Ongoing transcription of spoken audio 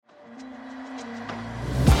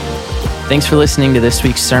Thanks for listening to this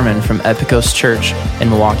week's sermon from Epikos Church in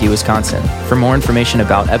Milwaukee, Wisconsin. For more information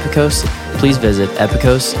about Epikos, please visit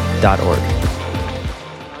epikos.org.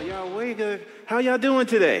 Y'all way good. How y'all doing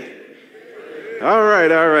today? All right.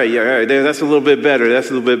 Yeah, all right. That's a little bit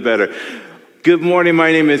better. Good morning.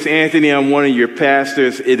 My name is Anthony. I'm one of your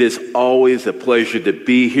pastors. It is always a pleasure to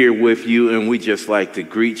be here with you, and we just like to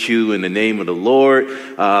greet you in the name of the Lord.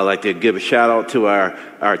 I'd like to give a shout out to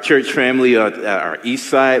our church family at our East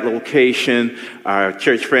Side location, our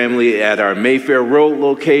church family at our Mayfair Road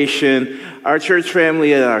location, our church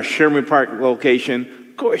family at our Sherman Park location,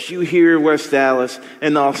 of course, you here in West Dallas,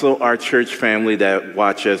 and also our church family that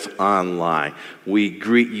watch us online. We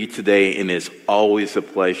greet you today, and it's always a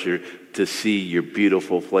pleasure to see your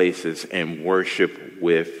beautiful places and worship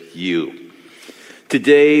with you.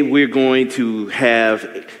 Today, we're going to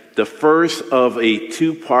have the first of a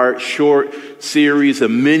two-part short series, a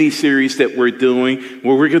mini-series that we're doing,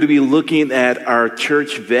 where we're going to be looking at our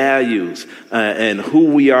church values and who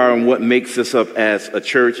we are and what makes us up as a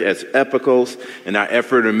church, as Epikos, and our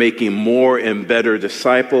effort of making more and better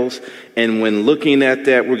disciples. And when looking at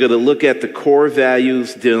that, we're going to look at the core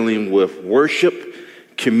values dealing with worship,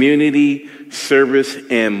 community, service,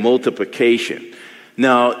 and multiplication.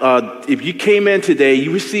 Now, if you came in today,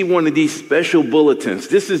 you received one of these special bulletins.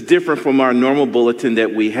 This is different from our normal bulletin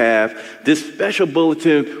that we have. This special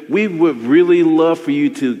bulletin, we would really love for you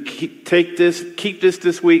to keep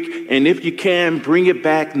this week, and if you can, bring it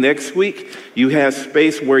back next week. You have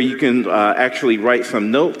space where you can actually write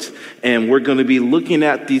some notes, and we're going to be looking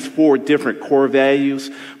at these 4 different core values.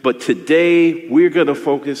 But today, we're going to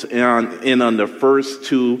focus on the first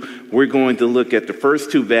 2. We're going to look at the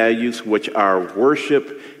first 2 values, which are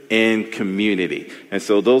worship and community. And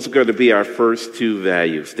so those are going to be our first 2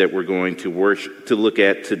 values that we're going to look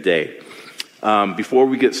at today. Before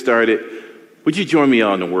we get started, would you join me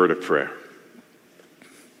on the word of prayer?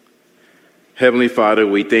 Heavenly Father,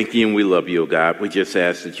 we thank you and we love you, O God. We just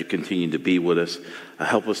ask that you continue to be with us.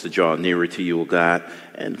 Help us to draw nearer to you, O God.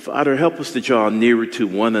 And Father, help us to draw nearer to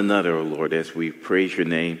one another, O Lord, as we praise your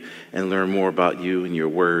name and learn more about you and your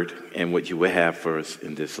word and what you will have for us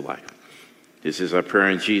in this life. This is our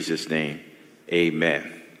prayer in Jesus' name.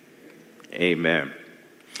 Amen. Amen.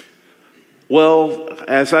 Well,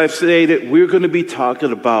 as I've stated, we're going to be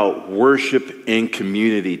talking about worship and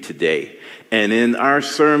community today. And in our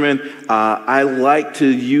sermon, I like to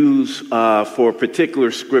use for a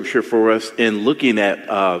particular scripture for us in looking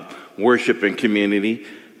at worship and community,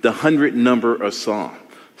 the 100 number of Psalm.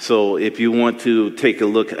 So if you want to take a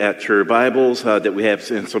look at your Bibles that we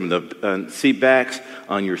have in some of the seat backs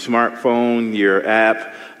on your smartphone, your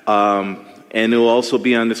app, and it will also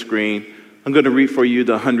be on the screen, I'm going to read for you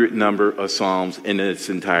the 100 number of Psalms in its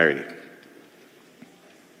entirety.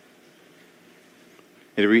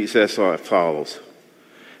 It reads as follows.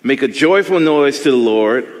 Make a joyful noise to the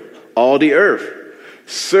Lord, all the earth.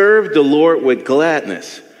 Serve the Lord with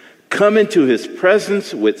gladness. Come into his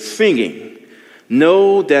presence with singing.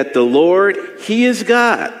 Know that the Lord, he is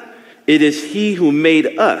God. It is he who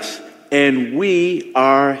made us, and we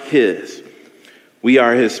are his. We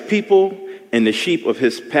are his people and the sheep of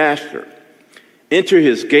his pasture. Enter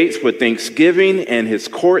his gates with thanksgiving and his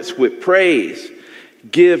courts with praise.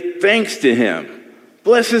 Give thanks to him.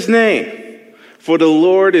 Bless his name, for the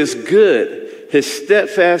Lord is good. His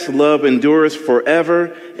steadfast love endures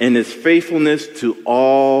forever, and his faithfulness to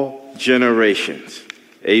all generations.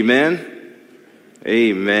 Amen?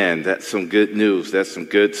 Amen. That's some good news. That's some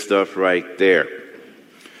good stuff right there.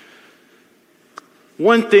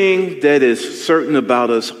 One thing that is certain about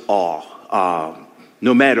us all,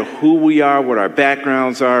 no matter who we are, what our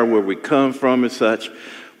backgrounds are, where we come from and such,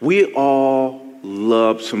 we all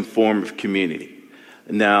love some form of community.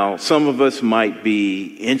 Now, some of us might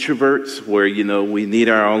be introverts where, we need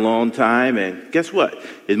our own alone time. And guess what?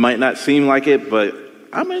 It might not seem like it, but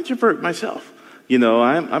I'm an introvert myself.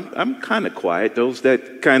 I'm kind of quiet. Those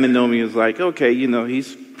that kind of know me is like, okay,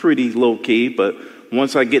 he's pretty low key. But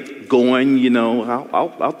once I get going,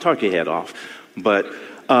 I'll talk your head off. But,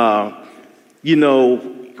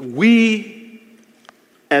 we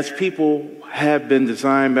as people have been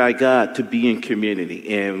designed by God to be in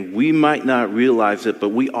community, and we might not realize it, but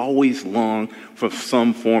we always long for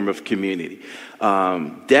some form of community.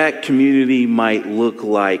 That community might look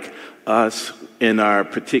like us in our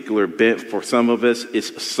particular bent. For some of us,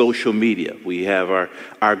 it's social media. We have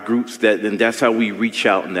our groups and that's how we reach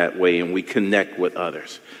out in that way, and we connect with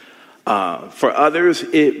others. For others,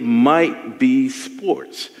 it might be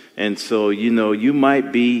sports. And so, you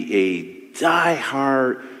might be a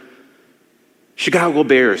diehard Chicago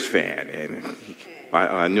Bears fan, and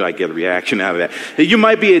I knew I'd get a reaction out of that. You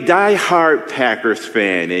might be a diehard Packers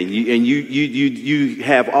fan, and you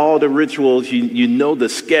have all the rituals. You know the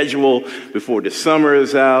schedule before the summer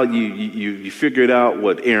is out. You figured out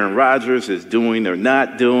what Aaron Rodgers is doing or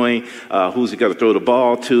not doing, who's he going to throw the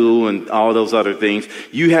ball to, and all those other things.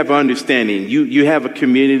 You have understanding. You have a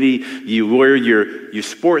community. You wear your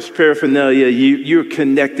sports paraphernalia. You're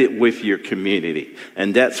connected with your community,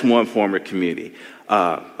 and that's one form of community.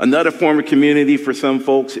 Another form of community for some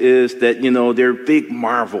folks is that, they're big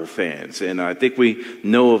Marvel fans. And I think we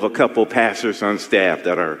know of a couple pastors on staff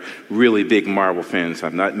that are really big Marvel fans.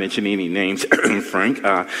 I'm not mentioning any names, Frank.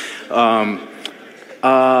 And,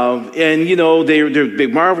 they're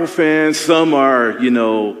big Marvel fans. Some are,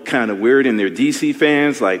 kind of weird and they're DC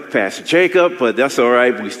fans like Pastor Jacob, but that's all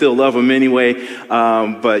right. We still love them anyway.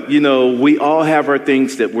 But we all have our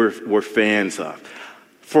things that we're fans of.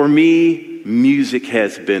 For me, music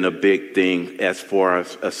has been a big thing as far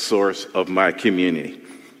as a source of my community.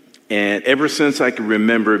 And ever since I can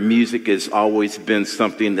remember, music has always been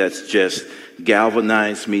something that's just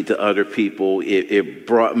galvanized me to other people. It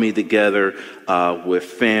brought me together with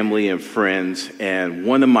family and friends. And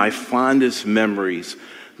one of my fondest memories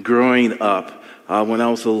growing up when I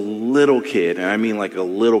was a little kid, and I mean like a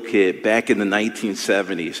little kid, back in the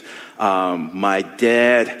 1970s, my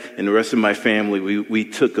dad and the rest of my family, we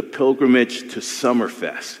took a pilgrimage to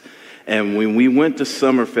Summerfest. And when we went to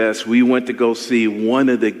Summerfest, we went to go see one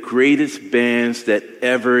of the greatest bands that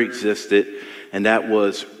ever existed, and that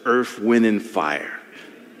was Earth, Wind & Fire.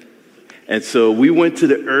 And so we went to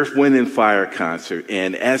the Earth, Wind & Fire concert,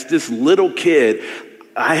 and as this little kid,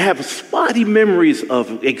 I have spotty memories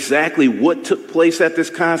of exactly what took place at this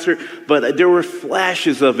concert, but there were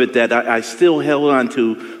flashes of it that I still held on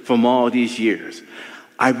to from all these years.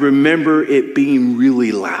 I remember it being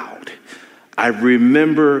really loud. I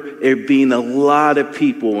remember it being a lot of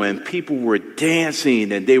people, and people were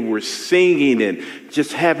dancing and they were singing and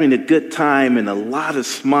just having a good time and a lot of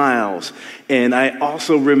smiles. And I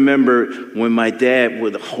also remember when my dad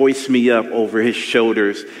would hoist me up over his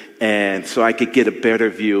shoulders and so I could get a better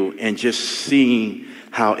view and just seeing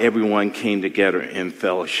how everyone came together in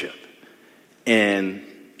fellowship. And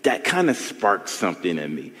that kind of sparked something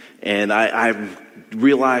in me. And I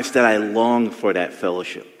realized that I longed for that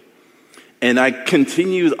fellowship. And I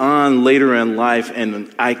continued on later in life,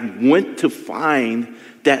 and I went to find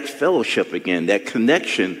that fellowship again, that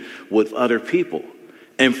connection with other people.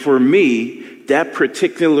 And for me, that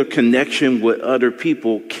particular connection with other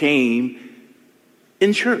people came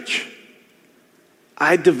in church.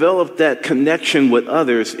 I developed that connection with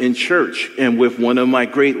others in church and with one of my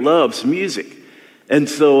great loves, music. And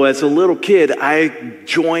so as a little kid, I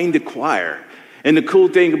joined the choir. And the cool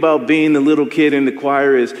thing about being a little kid in the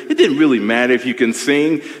choir is it didn't really matter if you can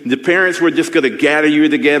sing. The parents were just going to gather you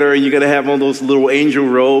together and you're going to have all those little angel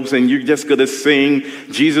robes and you're just going to sing,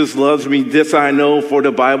 Jesus loves me, this I know, for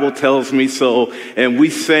the Bible tells me so. And we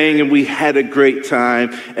sang and we had a great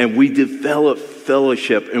time and we developed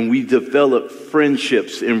fellowship and we developed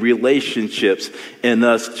friendships and relationships and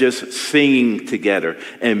us just singing together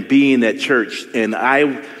and being at church. And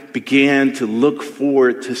I began to look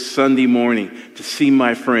forward to Sunday morning to see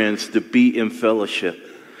my friends, to be in fellowship.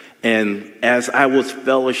 And as I was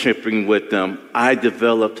fellowshipping with them, I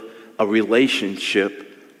developed a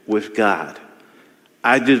relationship with God.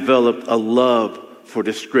 I developed a love for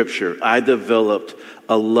the scripture. I developed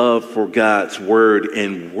a love for God's word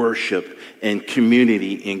and worship and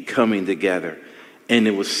community and coming together. And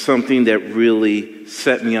it was something that really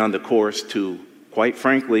set me on the course to, quite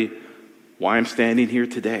frankly, why I'm standing here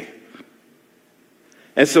today.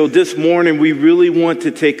 And so this morning, we really want to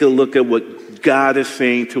take a look at what God is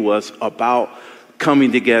saying to us about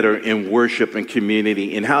coming together in worship and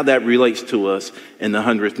community and how that relates to us in the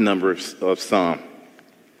 100th number of Psalm.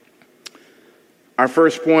 Our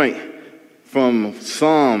first point from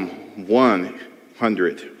Psalm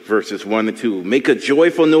 100, verses 1 and 2. Make a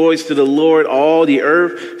joyful noise to the Lord, all the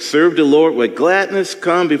earth. Serve the Lord with gladness.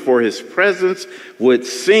 Come before his presence with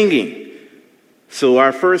singing. So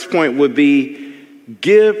our first point would be,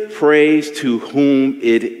 give praise to whom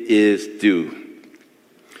it is due.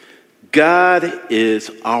 God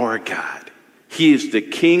is our God. He is the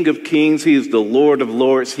King of kings. He is the Lord of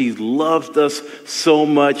lords. He loved us so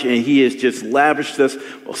much, and he has just lavished us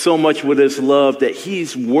so much with his love that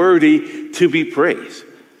he's worthy to be praised.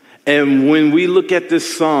 And when we look at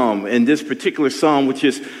this psalm, and this particular psalm, which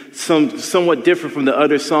is somewhat different from the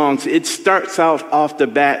other songs, it starts out off the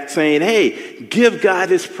bat saying, hey, give God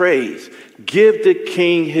his praise. Give the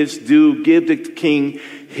king his due. Give the king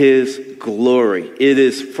his glory. It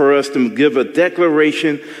is for us to give a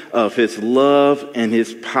declaration of his love and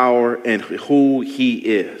his power and who he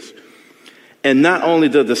is. And not only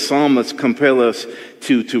does the psalmist compel us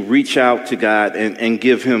to reach out to God and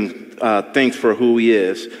give him thanks for who he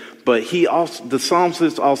is, but the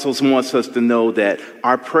psalmist also wants us to know that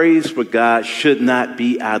our praise for God should not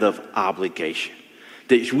be out of obligation.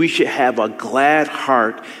 That we should have a glad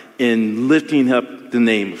heart in lifting up the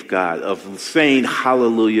name of God, of saying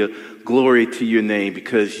hallelujah, glory to your name,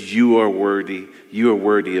 because you are worthy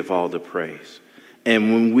of all the praise.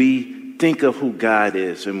 And when we think of who God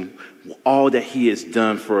is and all that he has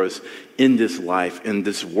done for us in this life, in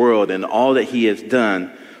this world, and all that he has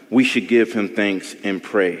done, we should give him thanks and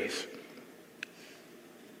praise.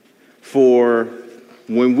 For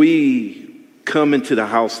when we come into the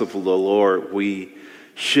house of the Lord, we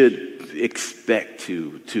should expect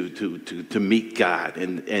to meet God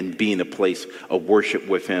and be in a place of worship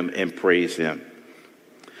with him and praise him.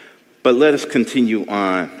 But let us continue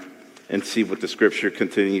on and see what the scripture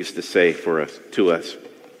continues to say to us.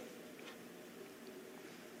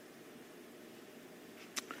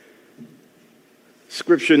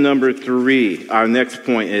 Scripture number 3, our next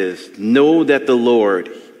point is, know that the Lord,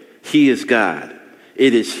 he is God.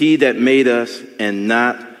 It is he that made us and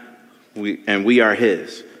we are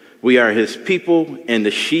his. We are his people and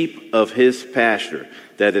the sheep of his pasture.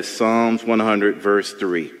 That is Psalms 100, verse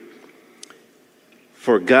 3.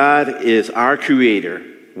 For God is our creator.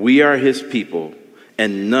 We are his people,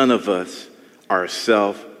 and none of us are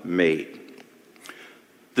self-made.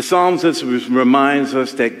 The Psalms reminds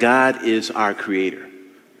us that God is our creator.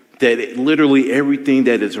 That literally everything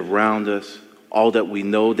that is around us, all that we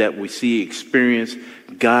know, that we see, experience,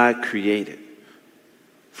 God created.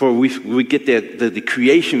 For we get the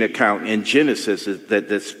creation account in Genesis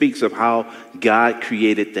that speaks of how God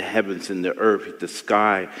created the heavens and the earth, the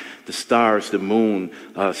sky, the stars, the moon,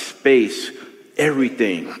 space,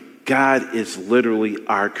 everything. God is literally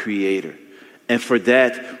our creator. And for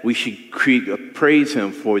that, we should praise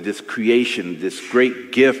him for this creation, this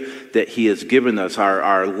great gift that he has given us,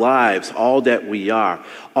 our lives, all that we are.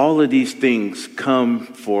 All of these things come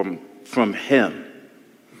from him.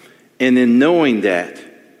 And in knowing that,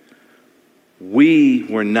 we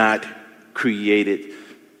were not created.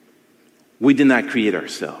 We did not create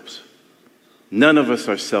ourselves. None of us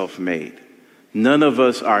are self-made. None of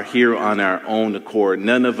us are here on our own accord.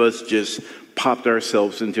 None of us just popped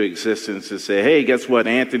ourselves into existence and say, hey, guess what?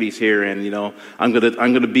 Anthony's here, and I'm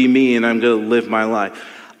gonna be me, and I'm gonna live my life.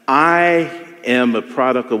 I am a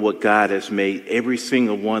product of what God has made. Every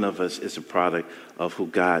single one of us is a product of who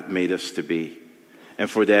God made us to be. And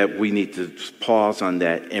for that, we need to pause on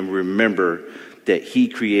that and remember that he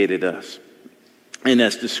created us. And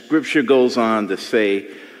as the scripture goes on to say,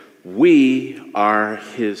 we are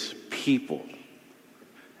his people.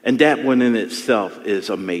 And that one in itself is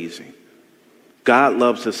amazing. God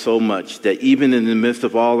loves us so much that even in the midst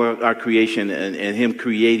of all our creation and him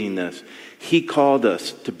creating us, he called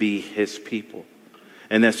us to be his people.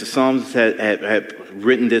 And as the psalmist had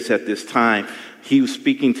written this at this time, he was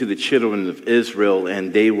speaking to the children of Israel,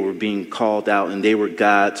 and they were being called out, and they were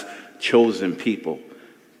God's chosen people.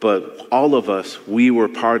 But all of us, we were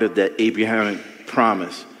part of that Abrahamic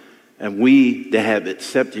promise. And we that have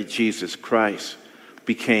accepted Jesus Christ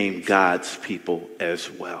became God's people as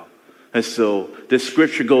well. And so this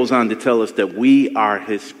scripture goes on to tell us that we are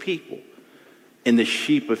his people and the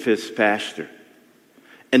sheep of his pasture.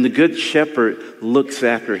 And the good shepherd looks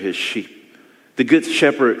after his sheep. The good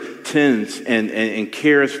shepherd tends and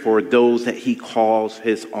cares for those that he calls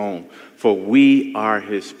his own. For we are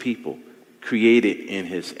his people, created in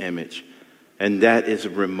his image. And that is a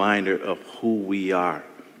reminder of who we are.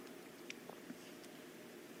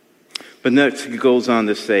 But next he goes on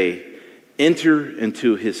to say, enter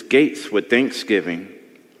into his gates with thanksgiving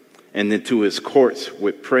and into his courts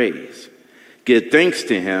with praise. Give thanks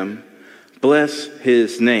to him. Bless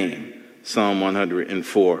his name. Psalm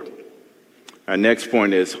 104. Our next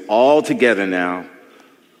point is, all together now,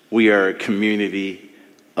 we are a community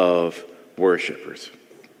of worshipers.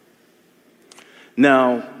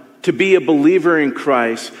 Now, to be a believer in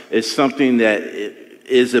Christ is something that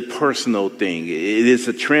is a personal thing. It is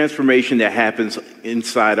a transformation that happens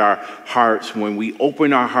inside our hearts when we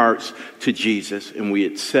open our hearts to Jesus and we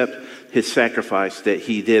accept his sacrifice that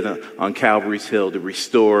he did on Calvary's Hill to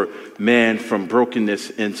restore man from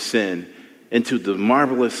brokenness and sin into the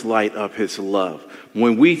marvelous light of his love.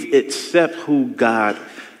 When we accept who God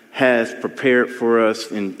has prepared for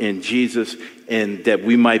us in Jesus, and that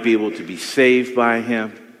we might be able to be saved by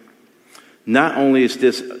him, not only is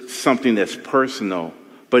this something that's personal,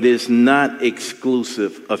 but it's not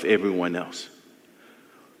exclusive of everyone else.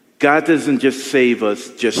 God doesn't just save us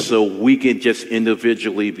just so we can just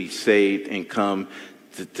individually be saved and come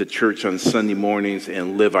to church on Sunday mornings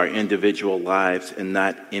and live our individual lives and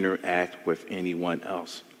not interact with anyone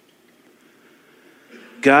else.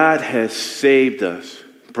 God has saved us,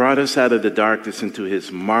 brought us out of the darkness into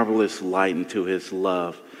his marvelous light, into his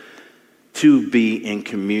love, to be in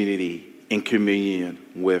community, in communion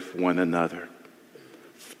with one another,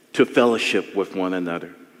 to fellowship with one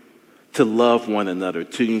another, to love one another,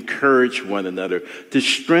 to encourage one another, to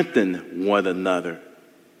strengthen one another.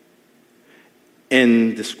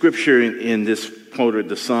 And the scripture in this part of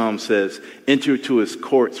the Psalm says, enter to his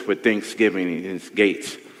courts with thanksgiving and his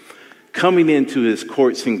gates. Coming into his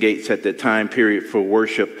courts and gates at the time period for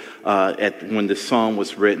worship, when the psalm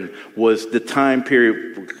was written, was the time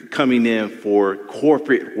period coming in for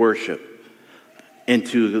corporate worship and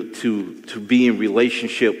to be in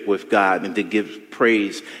relationship with God and to give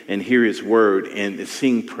praise and hear his word and to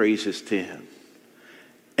sing praises to him.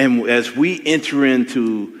 And as we enter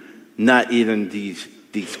into not even these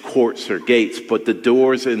courts or gates, but the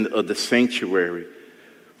doors of the sanctuary,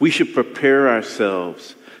 we should prepare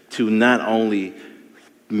ourselves to not only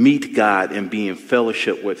meet God and be in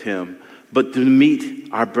fellowship with him, but to meet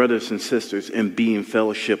our brothers and sisters and be in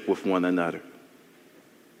fellowship with one another.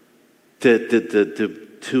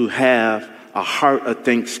 To have a heart of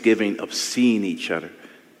thanksgiving of seeing each other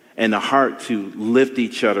and a heart to lift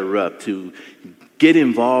each other up, to get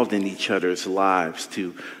involved in each other's lives,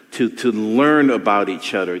 to learn about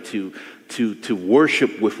each other, to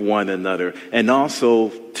worship with one another, and also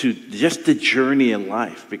to just the journey in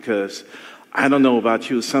life. Because I don't know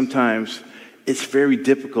about you, sometimes it's very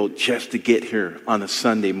difficult just to get here on a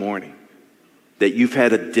Sunday morning. That you've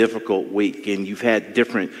had a difficult week and you've had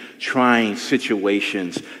different trying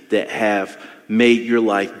situations that have made your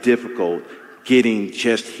life difficult getting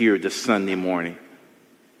just here this Sunday morning.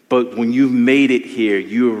 But when you've made it here,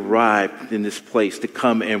 you arrived in this place to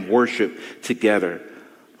come and worship together.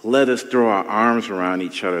 Let us throw our arms around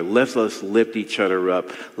each other. Let us lift each other up.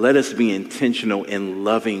 Let us be intentional in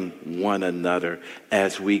loving one another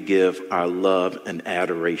as we give our love and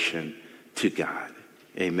adoration to God.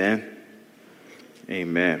 Amen.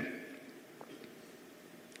 Amen.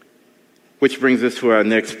 Which brings us to our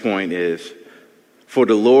next point is, for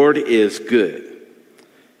the Lord is good.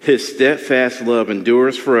 His steadfast love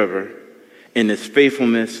endures forever, and his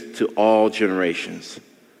faithfulness to all generations.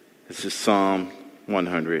 This is Psalm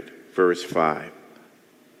 100, verse 5.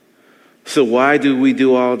 So why do we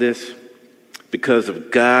do all this? Because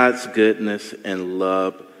of God's goodness and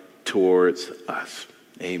love towards us.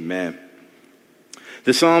 Amen.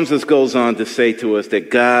 The Psalmist goes on to say to us that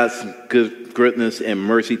God's goodness and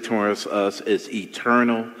mercy towards us is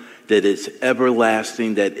eternal, that it's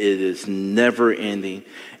everlasting, that it is never ending,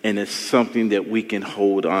 and it's something that we can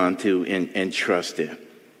hold on to and trust in.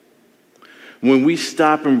 When we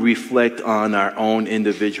stop and reflect on our own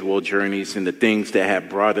individual journeys and the things that have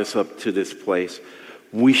brought us up to this place,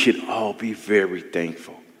 we should all be very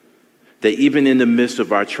thankful. That even in the midst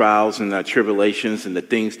of our trials and our tribulations and the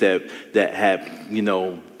things that have,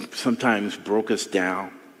 sometimes broke us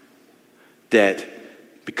down, that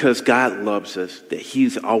because God loves us, that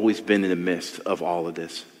he's always been in the midst of all of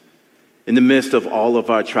this. In the midst of all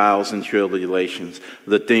of our trials and tribulations,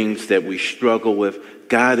 the things that we struggle with,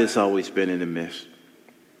 God has always been in the midst.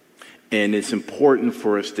 And it's important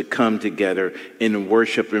for us to come together in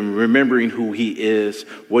worship and remembering who he is,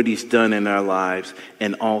 what he's done in our lives,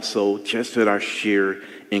 and also just at our sheer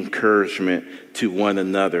encouragement to one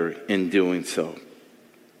another in doing so.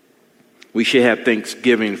 We should have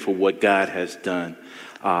thanksgiving for what God has done.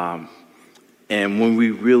 And when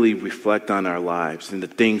we really reflect on our lives and the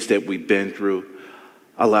things that we've been through,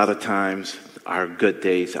 a lot of times our good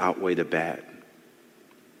days outweigh the bad.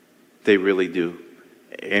 They really do.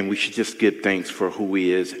 And we should just give thanks for who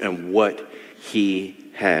he is and what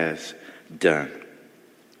he has done.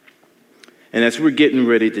 And as we're getting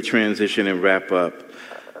ready to transition and wrap up,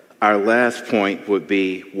 our last point would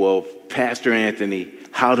be, well, Pastor Anthony,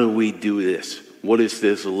 how do we do this? What does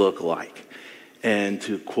this look like? And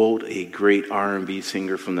to quote a great R&B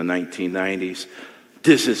singer from the 1990s,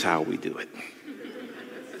 this is how we do it.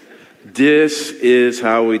 This is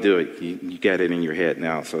how we do it. You got it in your head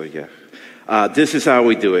now, so yeah. This is how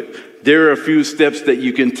we do it. There are a few steps that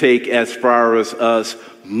you can take as far as us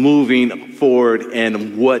moving forward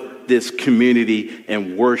and what this community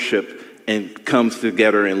and worship and comes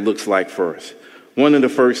together and looks like for us. One of the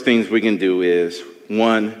first things we can do is,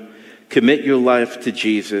 1, commit your life to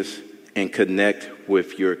Jesus and connect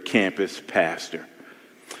with your campus pastor.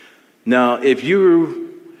 Now, if you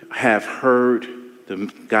have heard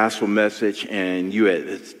the gospel message and you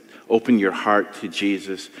had opened your heart to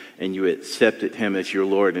Jesus and you accepted him as your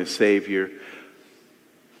Lord and Savior,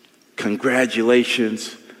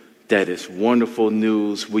 congratulations. That is wonderful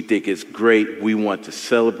news. We think it's great. We want to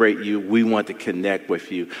celebrate you. We want to connect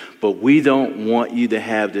with you. But we don't want you to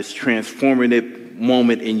have this transformative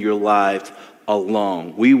moment in your lives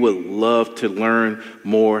alone. We would love to learn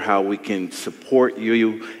more how we can support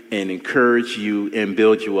you and encourage you and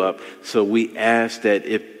build you up. So we ask that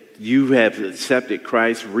if you have accepted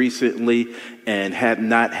Christ recently and have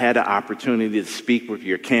not had an opportunity to speak with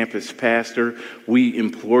your campus pastor, we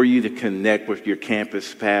implore you to connect with your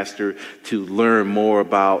campus pastor to learn more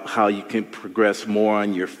about how you can progress more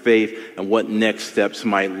on your faith and what next steps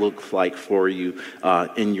might look like for you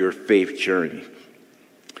in your faith journey.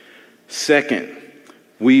 Second,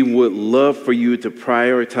 we would love for you to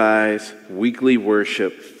prioritize weekly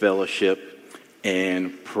worship, fellowship,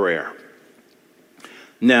 and prayer.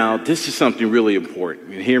 Now, this is something really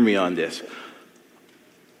important, and hear me on this.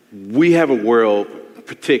 We have a world,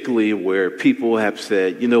 particularly where people have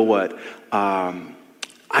said, you know what,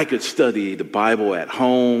 I could study the Bible at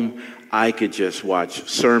home, I could just watch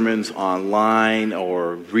sermons online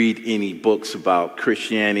or read any books about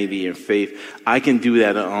Christianity and faith. I can do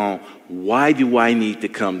that at home. Why do I need to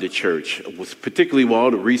come to church? Particularly with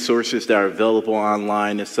all the resources that are available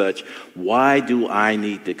online and such, why do I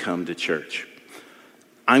need to come to church?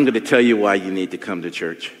 I'm going to tell you why you need to come to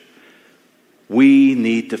church. We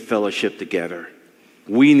need to fellowship together.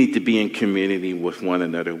 We need to be in community with one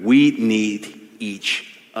another. We need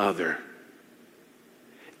each other.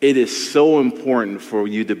 It is so important for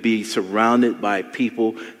you to be surrounded by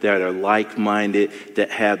people that are like-minded, that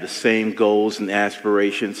have the same goals and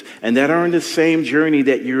aspirations, and that are on the same journey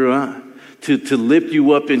that you're on, to lift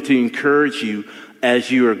you up and to encourage you as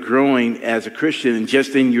you are growing as a Christian and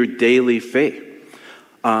just in your daily faith.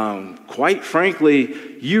 Quite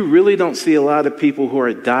frankly, you really don't see a lot of people who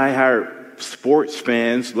are diehard sports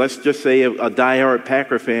fans, let's just say a diehard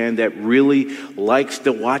Packer fan that really likes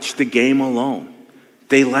to watch the game alone.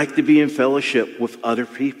 They like to be in fellowship with other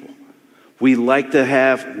people. We like to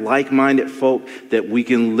have like-minded folk that we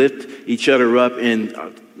can lift each other up and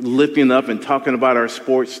lifting up and talking about our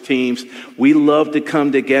sports teams. We love to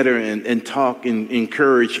come together and talk and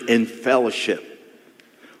encourage and fellowship.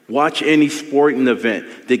 Watch any sporting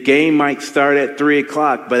event. The game might start at 3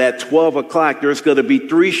 o'clock, but at 12 o'clock, there's going to be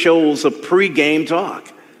 3 shows of pre-game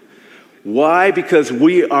talk. Why? Because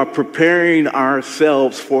we are preparing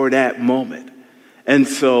ourselves for that moment. And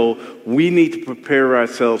so we need to prepare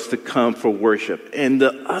ourselves to come for worship. And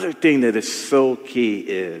the other thing that is so key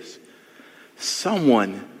is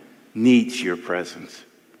someone needs your presence.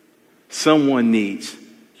 Someone needs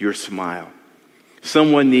your smile.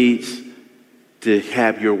 Someone needs to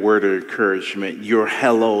have your word of encouragement, your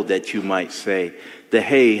hello that you might say, the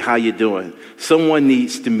hey, how you doing? Someone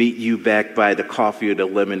needs to meet you back by the coffee or the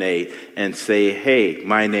lemonade and say, hey,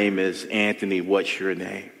 my name is Anthony, what's your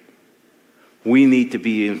name? We need to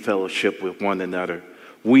be in fellowship with one another.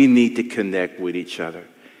 We need to connect with each other.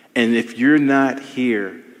 And if you're not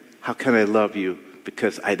here, how can I love you?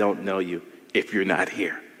 Because I don't know you if you're not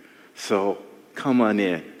here. So come on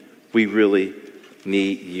in. We really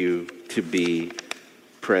need you to be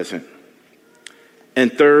present.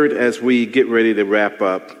 And third, as we get ready to wrap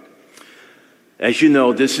up, as you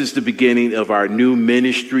know, this is the beginning of our new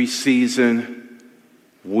ministry season.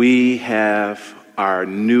 We have our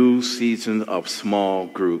new season of small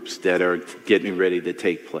groups that are getting ready to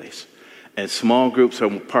take place. And small groups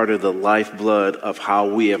are part of the lifeblood of how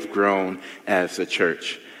we have grown as a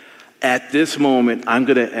church. At this moment, I'm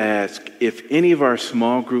going to ask if any of our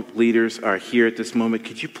small group leaders are here at this moment,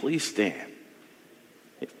 could you please stand?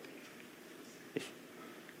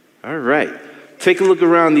 All right. Take a look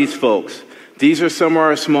around these folks. These are some of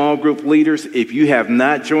our small group leaders. If you have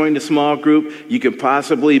not joined a small group, you can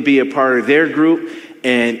possibly be a part of their group.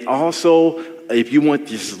 And also, if you want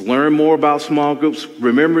to just learn more about small groups,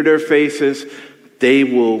 remember their faces. They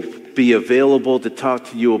will be available to talk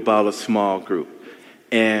to you about a small group.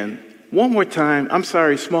 And one more time, I'm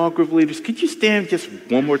sorry, small group leaders, could you stand just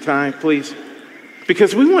one more time, please?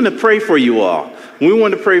 Because we want to pray for you all. We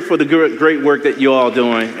want to pray for the great work that you all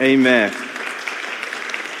doing. Amen.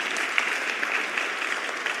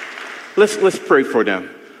 Let's pray for them.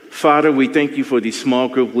 Father, we thank you for these small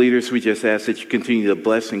group leaders. We just ask that you continue to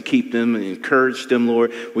bless and keep them and encourage them,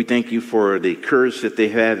 Lord. We thank you for the courage that they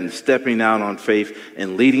had in stepping out on faith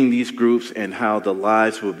and leading these groups and how the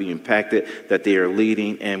lives will be impacted that they are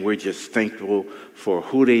leading. And we're just thankful for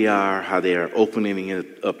who they are, how they are opening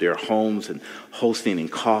up their homes and hosting in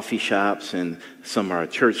coffee shops and some of our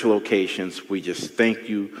church locations. We just thank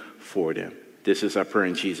you for them. This is our prayer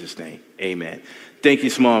in Jesus' name. Amen. Thank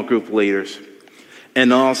you, small group leaders.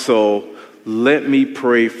 And also, let me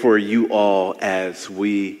pray for you all as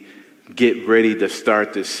we get ready to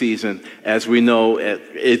start this season. As we know,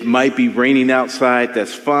 it might be raining outside.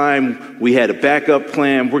 That's fine. We had a backup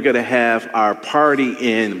plan. We're going to have our party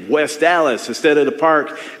in West Dallas instead of the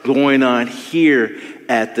park going on here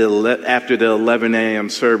at after the 11 a.m.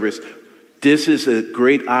 service. This is a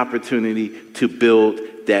great opportunity to build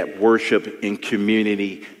that worship and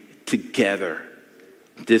community together.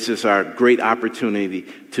 This is our great opportunity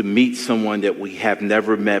to meet someone that we have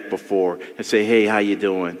never met before and say, hey, how you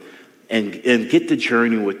doing? And get the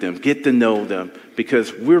journey with them, get to know them,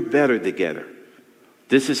 because we're better together.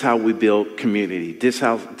 This is how we build community. This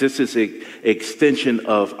is an extension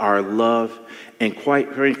of our love and,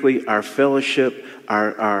 quite frankly, our fellowship,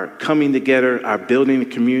 our coming together, our building a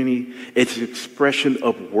community. It's an expression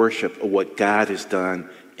of worship of what God has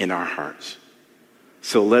done in our hearts.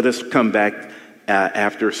 So let us come back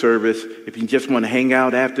after service. If you just want to hang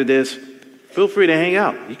out after this, feel free to hang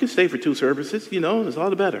out. You can stay for 2 services, it's all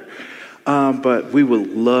the better. But we would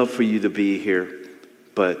love for you to be here.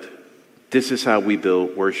 But this is how we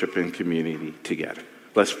build worship and community together.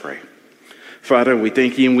 Let's pray. Father, we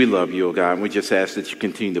thank you and we love you, oh God. We just ask that you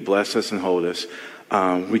continue to bless us and hold us.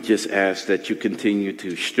 We just ask that you continue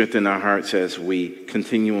to strengthen our hearts as we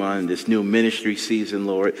continue on this new ministry season,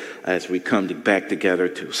 Lord, as we come back together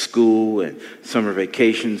to school and summer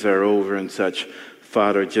vacations are over and such.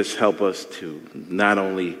 Father, just help us to not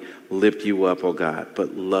only lift you up, oh God,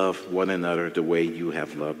 but love one another the way you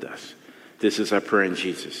have loved us. This is our prayer in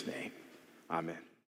Jesus' name. Amen.